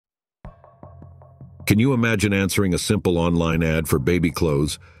Can you imagine answering a simple online ad for baby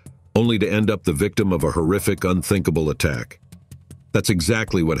clothes, only to end up the victim of a horrific, unthinkable attack? That's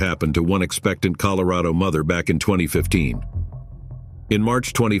exactly what happened to one expectant Colorado mother back in 2015. In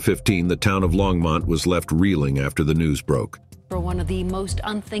March 2015, the town of Longmont was left reeling after the news broke. For one of the most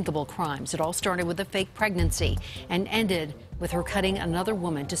unthinkable crimes, it all started with a fake pregnancy and ended with her cutting another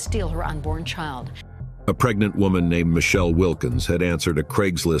woman to steal her unborn child. A pregnant woman named Michelle Wilkins had answered a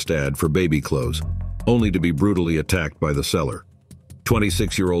Craigslist ad for baby clothes, only to be brutally attacked by the seller.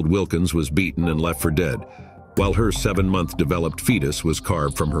 26-year-old Wilkins was beaten and left for dead, while her 7-month developed fetus was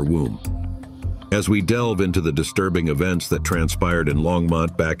carved from her womb. As we delve into the disturbing events that transpired in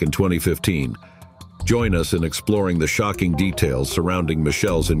Longmont back in 2015, join us in exploring the shocking details surrounding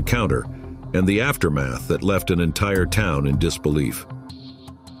Michelle's encounter and the aftermath that left an entire town in disbelief.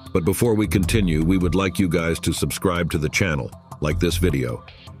 But before we continue, we would like you guys to subscribe to the channel, like this video,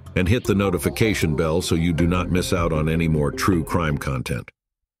 and hit the notification bell so you do not miss out on any more true crime content.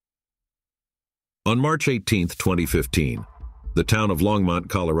 On March 18, 2015, the town of Longmont,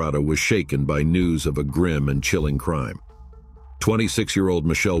 Colorado was shaken by news of a grim and chilling crime. 26-year-old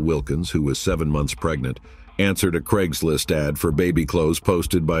Michelle Wilkins, who was 7 months pregnant, answered a Craigslist ad for baby clothes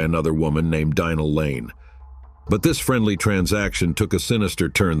posted by another woman named Dynel Lane. But this friendly transaction took a sinister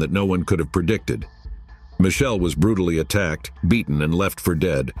turn that no one could have predicted. Michelle was brutally attacked, beaten, and left for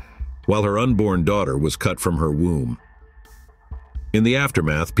dead, while her unborn daughter was cut from her womb. In the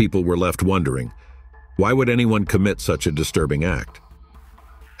aftermath, people were left wondering, why would anyone commit such a disturbing act?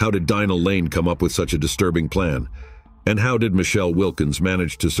 How did Dynel Lane come up with such a disturbing plan? And how did Michelle Wilkins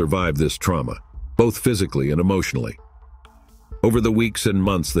manage to survive this trauma, both physically and emotionally? Over the weeks and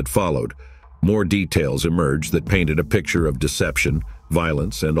months that followed, more details emerged that painted a picture of deception,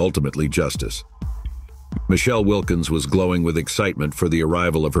 violence, and ultimately justice. Michelle Wilkins was glowing with excitement for the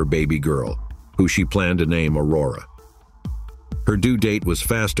arrival of her baby girl, who she planned to name Aurora. Her due date was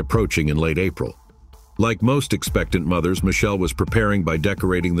fast approaching in late April. Like most expectant mothers, Michelle was preparing by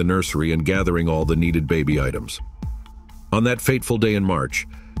decorating the nursery and gathering all the needed baby items. On that fateful day in March,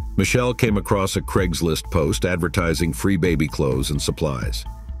 Michelle came across a Craigslist post advertising free baby clothes and supplies.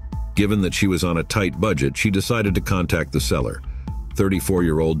 Given that she was on a tight budget, she decided to contact the seller,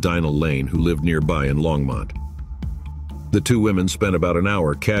 34-year-old Dynel Lane, who lived nearby in Longmont. The two women spent about an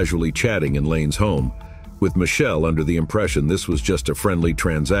hour casually chatting in Lane's home, with Michelle under the impression this was just a friendly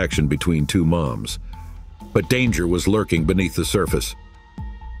transaction between two moms. But danger was lurking beneath the surface.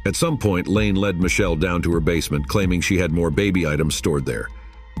 At some point, Lane led Michelle down to her basement, claiming she had more baby items stored there.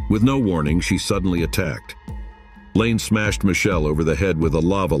 With no warning, she suddenly attacked. Lane smashed Michelle over the head with a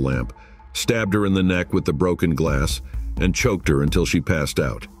lava lamp, stabbed her in the neck with the broken glass, and choked her until she passed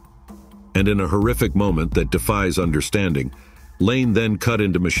out. And in a horrific moment that defies understanding, Lane then cut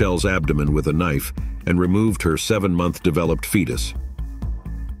into Michelle's abdomen with a knife and removed her 7-month developed fetus.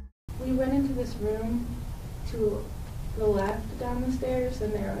 We went into this room to the left down the stairs,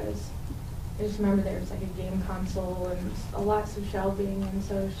 and I just remember there was like a game console and lots of shelving, and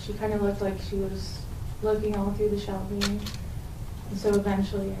so she kind of looked like she was looking all through the shelving. And so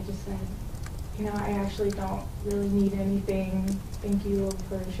eventually I just said, I actually don't really need anything. Thank you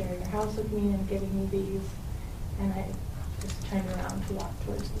for sharing your house with me and giving me these. And I just turned around to walk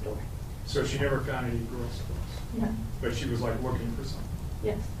towards the door. So she never found any girls' clothes? No. But she was like looking for something?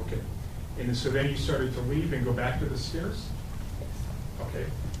 Yes. Okay. And so then you started to leave and go back to the stairs? Yes. Okay.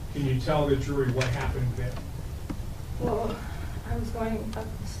 Can you tell the jury what happened then? Well, I was going up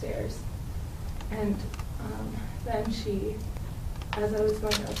the stairs, and then as I was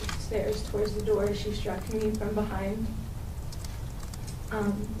going up the stairs towards the door, she struck me from behind,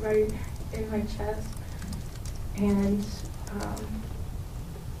 right in my chest, and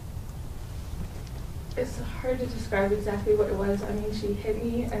it's hard to describe exactly what it was. I mean, she hit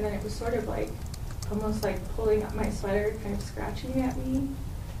me, and then it was sort of like, almost like pulling up my sweater, kind of scratching at me.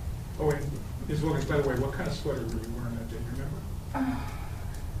 Oh, and Ms. Wilkins, by the way, what kind of sweater were you wearing that day? Do you remember?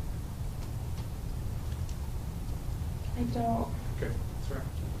 I don't. Okay, that's right.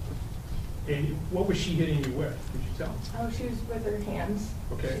 And what was she hitting you with? Could you tell? Oh, she was with her hands.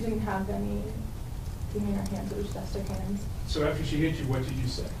 Okay. She didn't have anything in her hands. It was just her hands. So after she hit you, what did you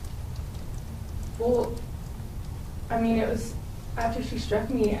say? Well, I mean, it was after she struck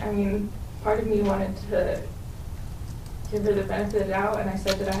me. I mean, part of me wanted to give her the benefit of the doubt, and I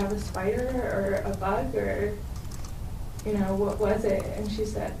said, "Did I have a spider or a bug, or what was it?" And she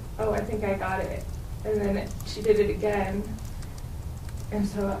said, "Oh, I think I got it." And then she did it again, and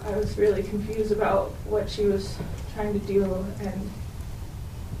so I was really confused about what she was trying to do, and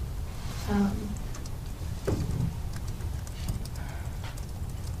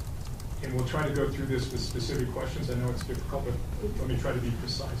and we'll try to go through this with specific questions. I know it's difficult, but let me try to be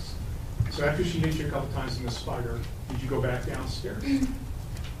precise. So after she hit you a couple times in the spider, did you go back downstairs?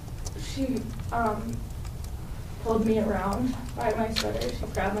 She pulled me around by my sweater. She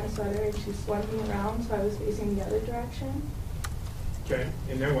grabbed my sweater and she swung me around so I was facing the other direction. Okay,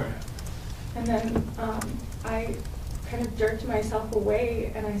 and then what happened? And then I kind of jerked myself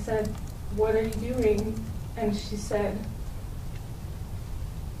away and I said, "What are you doing?" And she said,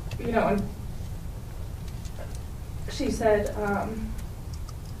 you know, and she said,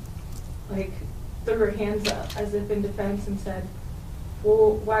 like, threw her hands up as if in defense and said,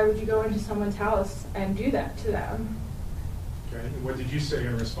 "Well, why would you go into someone's house and do that to them?" Okay, and what did you say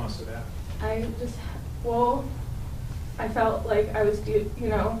in response to that? I just, well, I felt like I was, you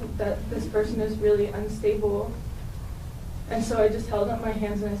know, that this person is really unstable. And so I just held up my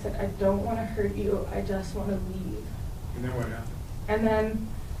hands and I said, "I don't want to hurt you, I just want to leave." And then what happened? And then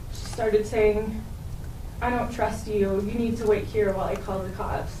she started saying, "I don't trust you, you need to wait here while I call the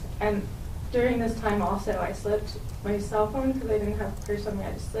cops." And during this time also, I slipped my cell phone, because I didn't have a purse on me,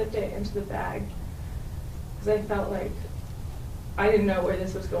 I just slipped it into the bag. Because I felt like I didn't know where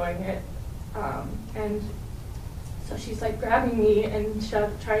this was going. And so she's like grabbing me and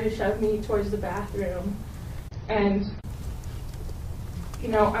trying to shove me towards the bathroom. And you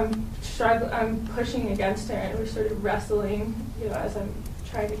know, I'm pushing against her, and we're sort of wrestling, you know, as I'm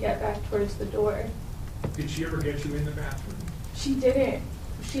trying to get back towards the door. Did she ever get you in the bathroom? She didn't.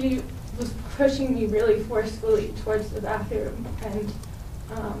 She was pushing me really forcefully towards the bathroom,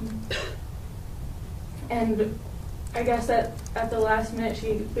 and I guess at the last minute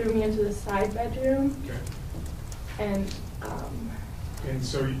she threw me into the side bedroom. Okay. And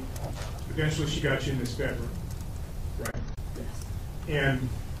so eventually she got you in this bedroom, right? yes. And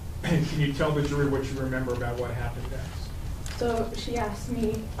can you tell the jury what you remember about what happened next? So she asked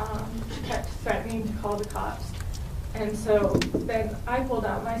me, she kept threatening to call the cops. And so then I pulled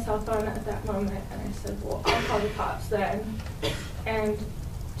out my cell phone at that moment and I said, "Well, I'll call the cops then." And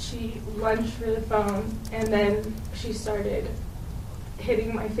she lunged for the phone and then she started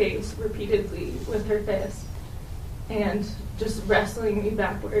hitting my face repeatedly with her fist and just wrestling me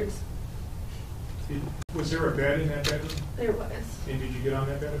backwards. Was there a bed in that bedroom? There was. And did you get on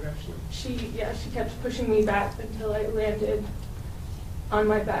that bed eventually? She kept pushing me back until I landed on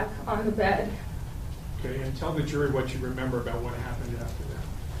my back on the bed. Okay, and tell the jury what you remember about what happened after that.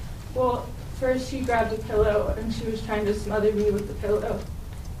 Well, first she grabbed a pillow and she was trying to smother me with the pillow.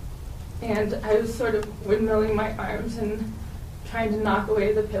 And I was sort of windmilling my arms and trying to knock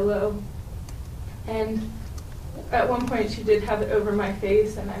away the pillow. And at one point she did have it over my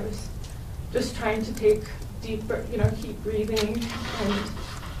face and I was just trying to take deep, keep breathing, and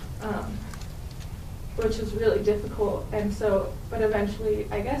which was really difficult. And so, but eventually,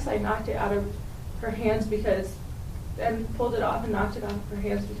 I guess I knocked it out of her hands and pulled it off and knocked it off of her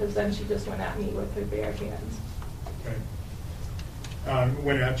hands because then she just went at me with her bare hands. Okay.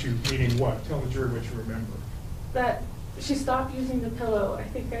 Went at you, meaning what? Tell the jury what you remember. That she stopped using the pillow. I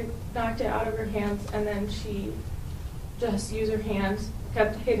think I knocked it out of her hands, and then she just used her hands,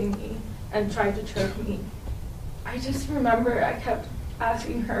 kept hitting me, and tried to choke me. I just remember I kept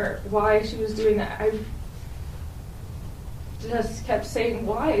asking her why she was doing that. I just kept saying,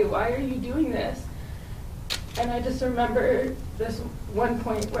 "Why? Why are you doing this?" And I just remember this one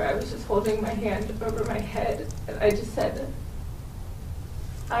point where I was just holding my hand over my head, and I just said,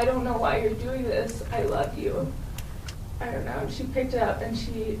 "I don't know why you're doing this. I love you." I don't know. And she picked it up and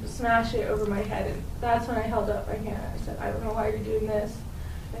she smashed it over my head, and that's when I held up my hand. I said, "I don't know why you're doing this.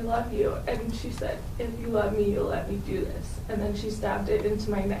 I love you." And she said, "If you love me, you'll let me do this." And then she stabbed it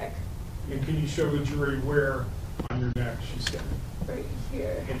into my neck. And can you show the jury where on your neck she stabbed? Right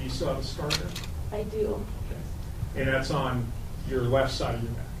here. And you saw the scar there? I do. Okay. And that's on your left side of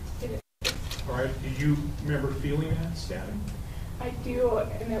your neck? It is. All right. Do you remember feeling that stabbing? I do,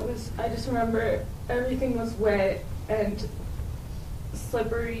 and I just remember everything was wet and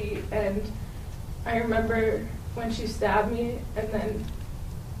slippery, and I remember when she stabbed me, and then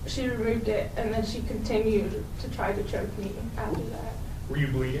she removed it, and then she continued to try to choke me after that. Were you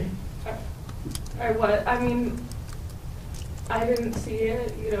bleeding? I was. I mean, I didn't see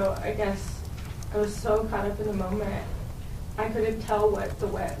it, I guess I was so caught up in the moment. I couldn't tell what the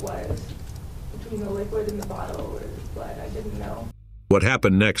wet was between the liquid and the bottle or the blood. I didn't know. What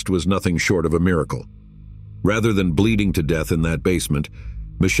happened next was nothing short of a miracle. Rather than bleeding to death in that basement,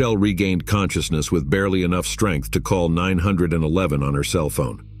 Michelle regained consciousness with barely enough strength to call 911 on her cell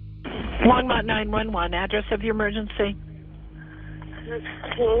phone. Longmont 911, address of your emergency.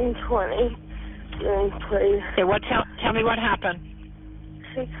 1620 Green Place. Okay, tell me what happened.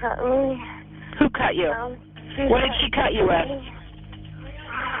 She cut me. Who cut you? What did she cut you with?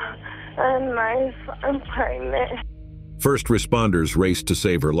 A knife. I'm pregnant. First responders raced to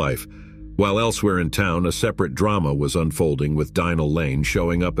save her life, while elsewhere in town a separate drama was unfolding with Dynel Lane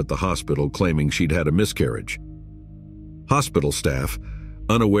showing up at the hospital claiming she'd had a miscarriage. Hospital staff,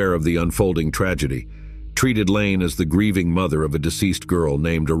 unaware of the unfolding tragedy, treated Lane as the grieving mother of a deceased girl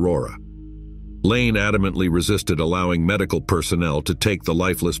named Aurora. Lane adamantly resisted allowing medical personnel to take the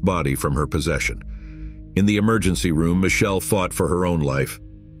lifeless body from her possession. In the emergency room, Michelle fought for her own life,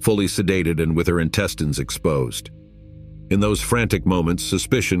 fully sedated and with her intestines exposed. In those frantic moments,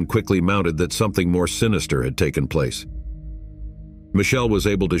 suspicion quickly mounted that something more sinister had taken place. Michelle was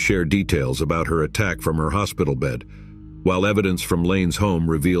able to share details about her attack from her hospital bed, while evidence from Lane's home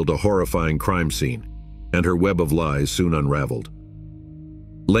revealed a horrifying crime scene, and her web of lies soon unraveled.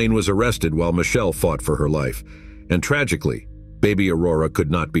 Lane was arrested while Michelle fought for her life, and tragically, baby Aurora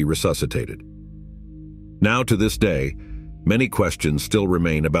could not be resuscitated. Now, to this day, many questions still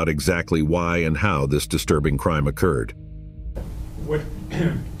remain about exactly why and how this disturbing crime occurred. What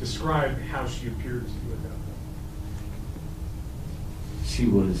describe how she appeared to you at that point? She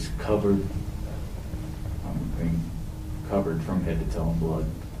was covered, covered from head to toe in blood.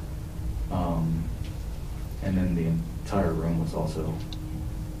 And then the entire room was also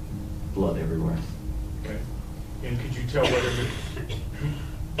blood everywhere. Okay. And could you tell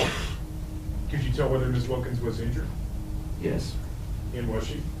whether Ms. Wilkins was injured? Yes. And was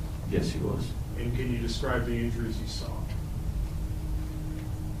she? Yes, she was. And can you describe the injuries you saw?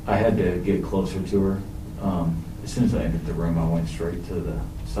 I had to get closer to her. As soon as I entered the room, I went straight to the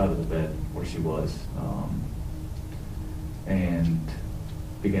side of the bed where she was, and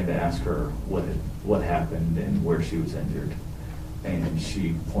began to ask her what happened and where she was injured. And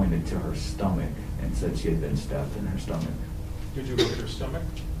she pointed to her stomach and said she had been stabbed in her stomach. Did you look at her stomach?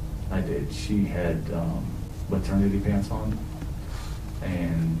 I did. She had maternity pants on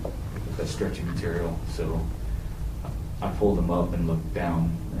and a stretchy material, so I pulled them up and looked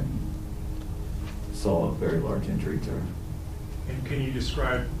down and saw a very large injury to her. And can you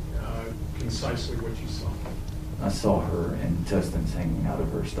describe concisely what you saw? I saw her intestines hanging out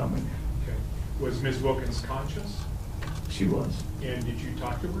of her stomach. Okay. Was Ms. Wilkins conscious? She was. And did you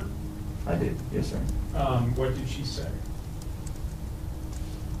talk to her? I did, yes, sir. What did she say?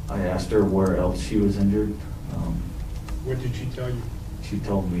 I asked her where else she was injured. What did she tell you? She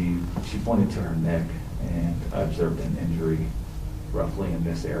told me, she pointed to her neck, and I observed an injury roughly in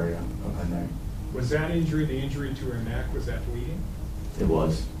this area of her neck. Was that injury, the injury to her neck, was that bleeding? It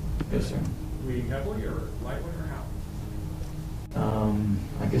was, yes, sir. Bleeding heavily or lightly or how?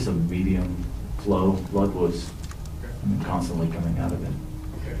 I guess a medium flow. Blood was Okay. constantly coming out of it.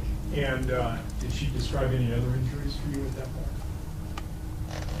 Okay. And did she describe any other injuries for you at that point?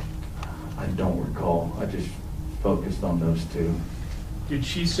 I don't recall. I just focused on those two. Did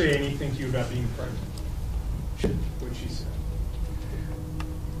she say anything to you about being pregnant? She- What did she say?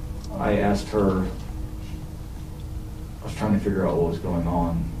 I asked her, I was trying to figure out what was going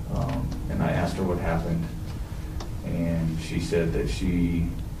on, and I asked her what happened, and she said that she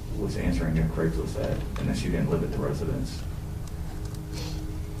was answering a Craigslist ad and that she didn't live at the residence.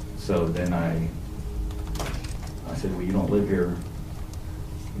 So then I said, well, you don't live here.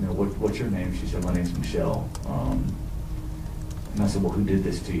 You know, what's your name? She said, my name's Michelle. And I said, well, who did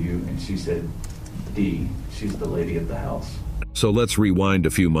this to you? And she said, Dee. She's the lady of the house. So let's rewind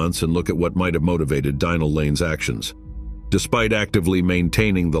a few months and look at what might have motivated Dynel Lane's actions. Despite actively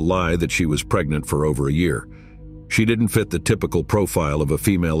maintaining the lie that she was pregnant for over a year, she didn't fit the typical profile of a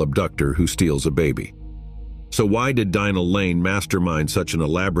female abductor who steals a baby. So why did Dynel Lane mastermind such an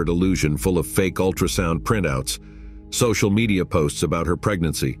elaborate illusion full of fake ultrasound printouts, social media posts about her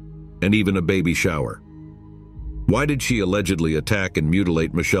pregnancy, and even a baby shower? Why did she allegedly attack and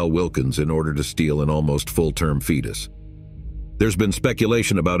mutilate Michelle Wilkins in order to steal an almost full-term fetus? There's been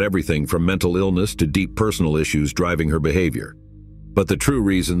speculation about everything from mental illness to deep personal issues driving her behavior, but the true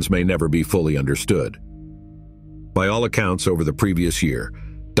reasons may never be fully understood. By all accounts, over the previous year,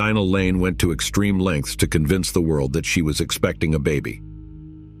 Dynel Lane went to extreme lengths to convince the world that she was expecting a baby.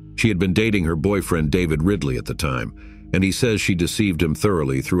 She had been dating her boyfriend David Ridley at the time, and he says she deceived him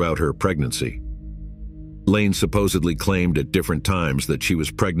thoroughly throughout her pregnancy. Lane supposedly claimed at different times that she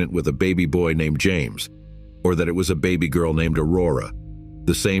was pregnant with a baby boy named James, or that it was a baby girl named Aurora,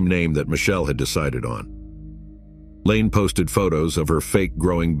 the same name that Michelle had decided on. Lane posted photos of her fake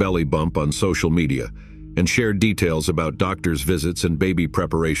growing belly bump on social media and shared details about doctor's visits and baby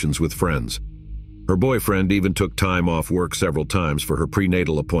preparations with friends. Her boyfriend even took time off work several times for her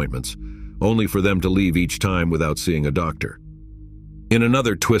prenatal appointments, only for them to leave each time without seeing a doctor. In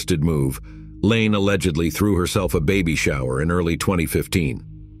another twisted move, Lane allegedly threw herself a baby shower in early 2015.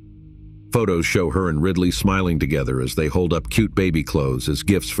 Photos show her and Ridley smiling together as they hold up cute baby clothes as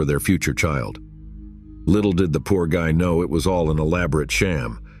gifts for their future child. Little did the poor guy know it was all an elaborate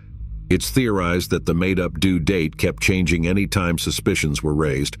sham. It's theorized that the made-up due date kept changing any time suspicions were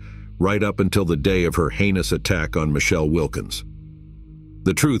raised, right up until the day of her heinous attack on Michelle Wilkins.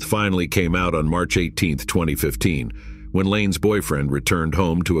 The truth finally came out on March 18, 2015, when Lane's boyfriend returned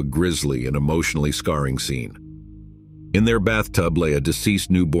home to a grisly and emotionally scarring scene. In their bathtub lay a deceased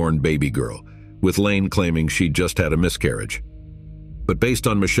newborn baby girl, with Lane claiming she'd just had a miscarriage. But based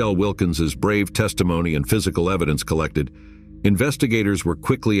on Michelle Wilkins's brave testimony and physical evidence collected, investigators were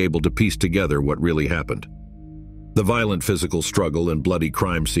quickly able to piece together what really happened. The violent physical struggle and bloody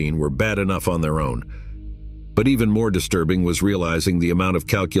crime scene were bad enough on their own, but even more disturbing was realizing the amount of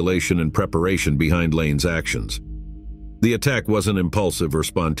calculation and preparation behind Lane's actions. The attack wasn't impulsive or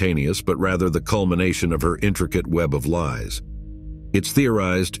spontaneous, but rather the culmination of her intricate web of lies. It's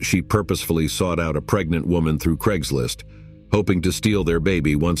theorized she purposefully sought out a pregnant woman through Craigslist, hoping to steal their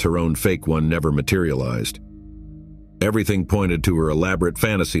baby once her own fake one never materialized. Everything pointed to her elaborate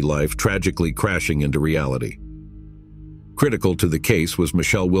fantasy life tragically crashing into reality. Critical to the case was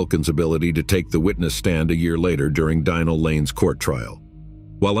Michelle Wilkins' ability to take the witness stand a year later during Dynel Lane's court trial.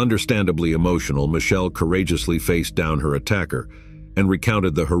 While understandably emotional, Michelle courageously faced down her attacker and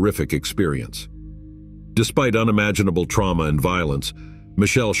recounted the horrific experience. Despite unimaginable trauma and violence,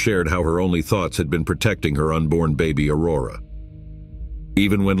 Michelle shared how her only thoughts had been protecting her unborn baby Aurora.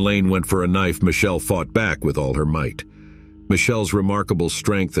 Even when Lane went for a knife, Michelle fought back with all her might. Michelle's remarkable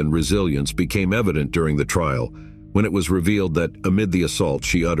strength and resilience became evident during the trial when it was revealed that, amid the assault,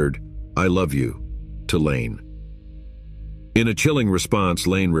 she uttered, "I love you," to Lane. In a chilling response,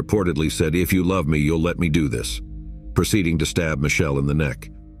 Lane reportedly said, "If you love me, you'll let me do this," proceeding to stab Michelle in the neck.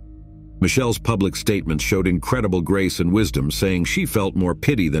 Michelle's public statement showed incredible grace and wisdom, saying she felt more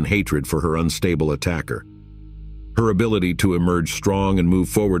pity than hatred for her unstable attacker. Her ability to emerge strong and move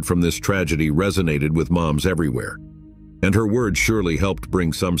forward from this tragedy resonated with moms everywhere, and her words surely helped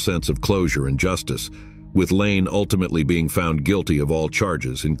bring some sense of closure and justice, with Lane ultimately being found guilty of all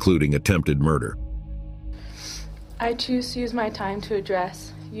charges, including attempted murder. I choose to use my time to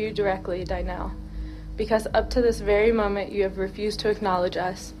address you directly, Dynel, because up to this very moment you have refused to acknowledge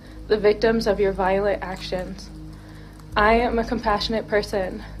us, the victims of your violent actions. I am a compassionate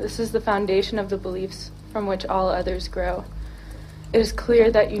person. This is the foundation of the beliefs from which all others grow. It is clear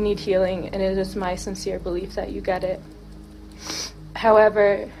that you need healing, and it is my sincere belief that you get it.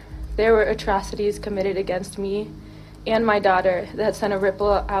 However, there were atrocities committed against me and my daughter that sent a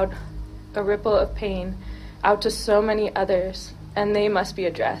ripple of pain out to so many others, and they must be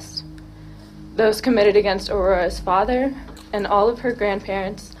addressed. Those committed against Aurora's father and all of her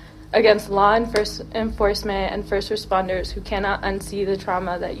grandparents, against law enforcement and first responders who cannot unsee the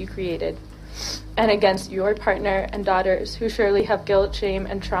trauma that you created, and against your partner and daughters who surely have guilt, shame,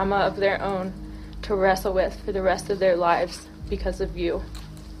 and trauma of their own to wrestle with for the rest of their lives because of you.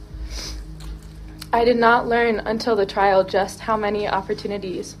 I did not learn until the trial just how many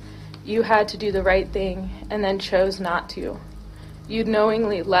opportunities you had to do the right thing and then chose not to. You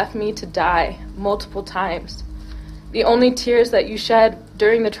knowingly left me to die multiple times. The only tears that you shed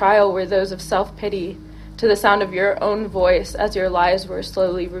during the trial were those of self-pity to the sound of your own voice as your lies were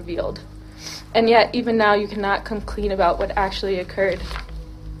slowly revealed. And yet, even now, you cannot come clean about what actually occurred.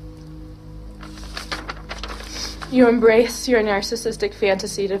 You embrace your narcissistic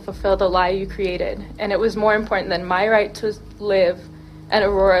fantasy to fulfill the lie you created, and it was more important than my right to live and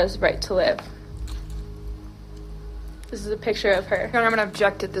Aurora's right to live. This is a picture of her. Your Honor, I'm going to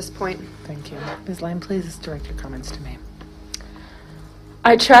object at this point. Thank you. Ms. Lane, please direct your comments to me.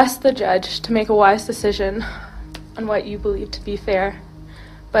 I trust the judge to make a wise decision on what you believe to be fair,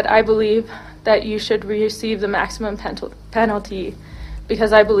 but I believe that you should receive the maximum penalty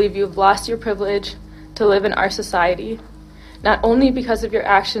because I believe you've lost your privilege to live in our society, not only because of your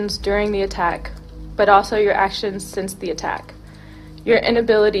actions during the attack, but also your actions since the attack. Your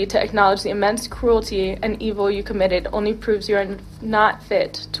inability to acknowledge the immense cruelty and evil you committed only proves you are not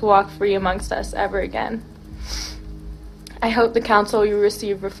fit to walk free amongst us ever again. I hope the counsel you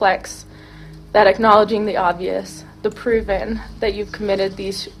receive reflects that acknowledging the obvious, the proven that you've committed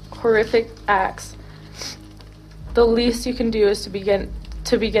these horrific acts, the least you can do is to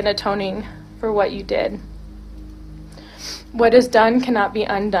begin atoning for what you did. What is done cannot be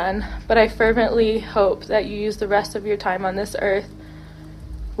undone, but I fervently hope that you use the rest of your time on this earth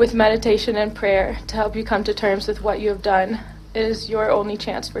with meditation and prayer to help you come to terms with what you have done. It is your only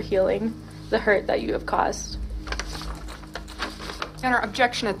chance for healing the hurt that you have caused. Your Honor,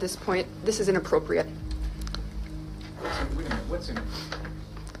 objection at this point. This is inappropriate. Wait a minute, what's in it?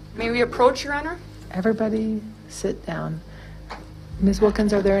 May we approach, Your Honor? Everybody sit down. Ms.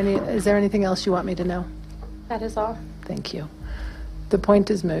 Wilkins, is there anything else you want me to know? That is all. Thank you. The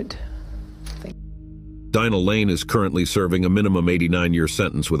point is moot. Dynel Lane is currently serving a minimum 89-year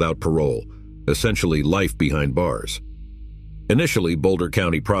sentence without parole, essentially life behind bars. Initially, Boulder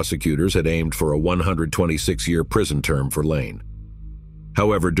County prosecutors had aimed for a 126-year prison term for Lane.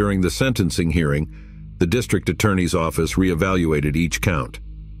 However, during the sentencing hearing, the district attorney's office reevaluated each count,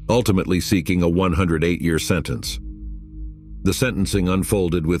 ultimately seeking a 108-year sentence. The sentencing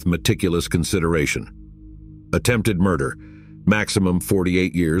unfolded with meticulous consideration. Attempted murder, maximum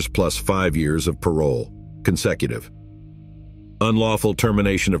 48 years plus 5 years of parole, consecutive. Unlawful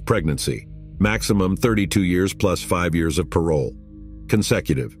termination of pregnancy, maximum 32 years plus 5 years of parole,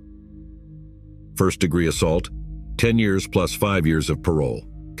 consecutive. First-degree assault, 10 years plus 5 years of parole,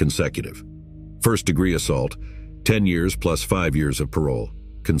 consecutive. First-degree assault, 10 years plus 5 years of parole,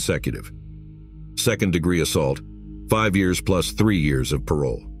 consecutive. Second-degree assault, 5 years plus 3 years of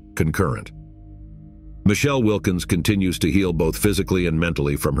parole, concurrent. Michelle Wilkins continues to heal both physically and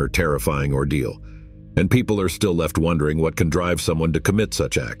mentally from her terrifying ordeal, and people are still left wondering what can drive someone to commit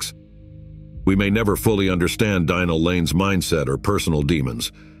such acts. We may never fully understand Dynel Lane's mindset or personal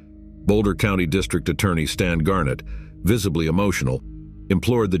demons. Boulder County District Attorney Stan Garnett, visibly emotional,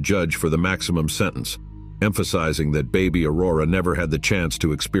 implored the judge for the maximum sentence, emphasizing that baby Aurora never had the chance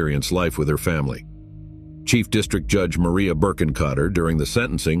to experience life with her family. Chief District Judge Maria Birkencotter, during the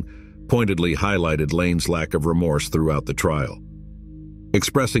sentencing, pointedly highlighted Lane's lack of remorse throughout the trial.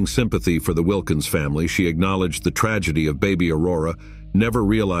 Expressing sympathy for the Wilkins family, she acknowledged the tragedy of baby Aurora never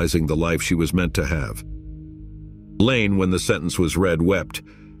realizing the life she was meant to have. Lane, when the sentence was read, wept,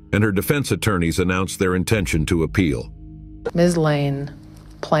 and her defense attorneys announced their intention to appeal. Ms. Lane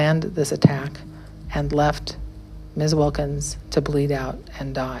planned this attack and left Ms. Wilkins to bleed out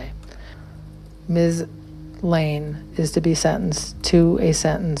and die. Ms. Lane is to be sentenced to a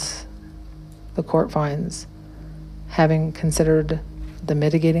sentence the court finds, having considered the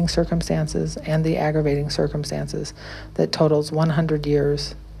mitigating circumstances and the aggravating circumstances, that totals 100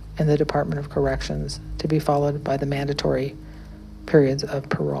 years in the Department of Corrections, to be followed by the mandatory periods of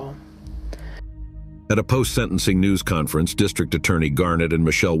parole. At a post-sentencing news conference, District Attorney Garnett and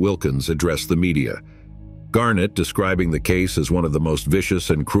Michelle Wilkins addressed the media. Garnett, describing the case as one of the most vicious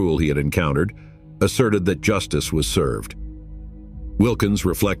and cruel he had encountered, asserted that justice was served. Wilkins,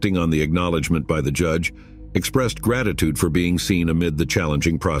 reflecting on the acknowledgement by the judge, expressed gratitude for being seen amid the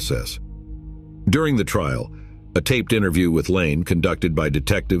challenging process. During the trial, a taped interview with Lane, conducted by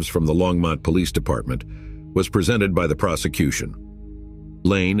detectives from the Longmont Police Department, was presented by the prosecution.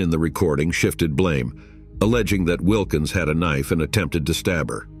 Lane, in the recording, shifted blame, alleging that Wilkins had a knife and attempted to stab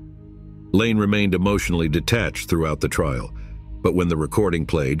her. Lane remained emotionally detached throughout the trial, but when the recording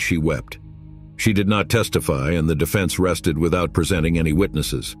played, she wept. She did not testify, and the defense rested without presenting any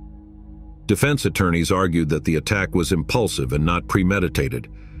witnesses. Defense attorneys argued that the attack was impulsive and not premeditated,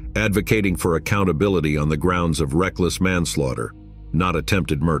 advocating for accountability on the grounds of reckless manslaughter, not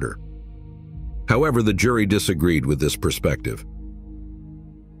attempted murder. However, the jury disagreed with this perspective.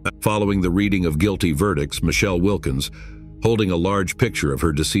 Following the reading of guilty verdicts, Michelle Wilkins, holding a large picture of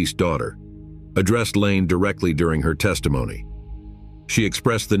her deceased daughter, addressed Lane directly during her testimony. She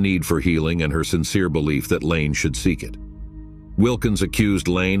expressed the need for healing and her sincere belief that Lane should seek it. Wilkins accused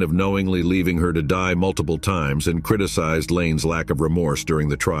Lane of knowingly leaving her to die multiple times and criticized Lane's lack of remorse during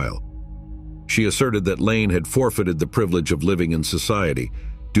the trial. She asserted that Lane had forfeited the privilege of living in society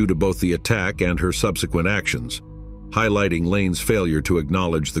due to both the attack and her subsequent actions, highlighting Lane's failure to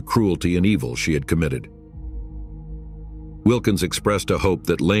acknowledge the cruelty and evil she had committed. Wilkins expressed a hope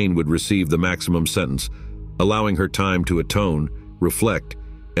that Lane would receive the maximum sentence, allowing her time to atone, reflect,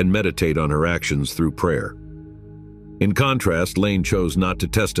 and meditate on her actions through prayer. In contrast, Lane chose not to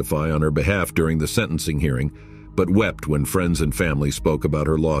testify on her behalf during the sentencing hearing, but wept when friends and family spoke about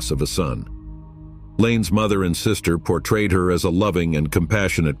her loss of a son. Lane's mother and sister portrayed her as a loving and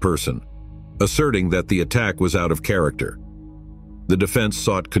compassionate person, asserting that the attack was out of character. The defense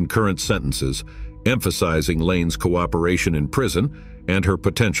sought concurrent sentences, emphasizing Lane's cooperation in prison and her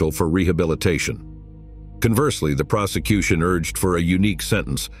potential for rehabilitation. Conversely, the prosecution urged for a unique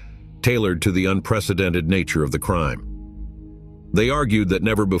sentence, tailored to the unprecedented nature of the crime. They argued that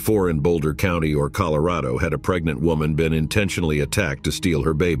never before in Boulder County or Colorado had a pregnant woman been intentionally attacked to steal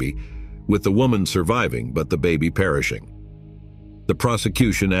her baby, with the woman surviving but the baby perishing. The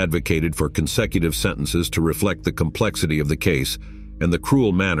prosecution advocated for consecutive sentences to reflect the complexity of the case and the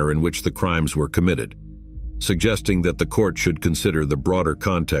cruel manner in which the crimes were committed. suggesting that the court should consider the broader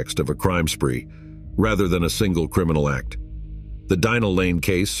context of a crime spree, rather than a single criminal act. The Dynel Lane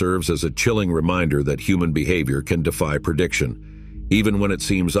case serves as a chilling reminder that human behavior can defy prediction, even when it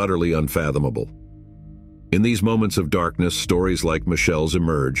seems utterly unfathomable. In these moments of darkness, stories like Michelle's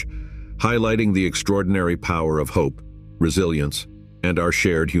emerge, highlighting the extraordinary power of hope, resilience, and our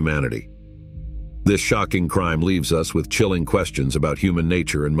shared humanity. This shocking crime leaves us with chilling questions about human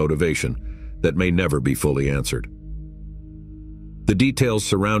nature and motivation that may never be fully answered. The details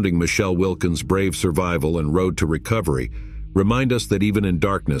surrounding Michelle Wilkins' brave survival and road to recovery remind us that even in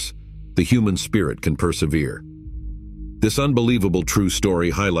darkness, the human spirit can persevere. This unbelievable true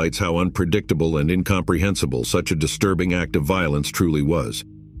story highlights how unpredictable and incomprehensible such a disturbing act of violence truly was.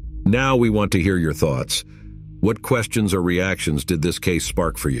 Now we want to hear your thoughts. What questions or reactions did this case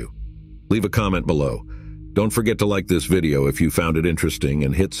spark for you? Leave a comment below. Don't forget to like this video if you found it interesting,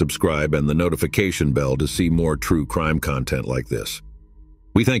 and hit subscribe and the notification bell to see more true crime content like this.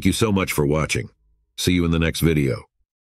 We thank you so much for watching. See you in the next video.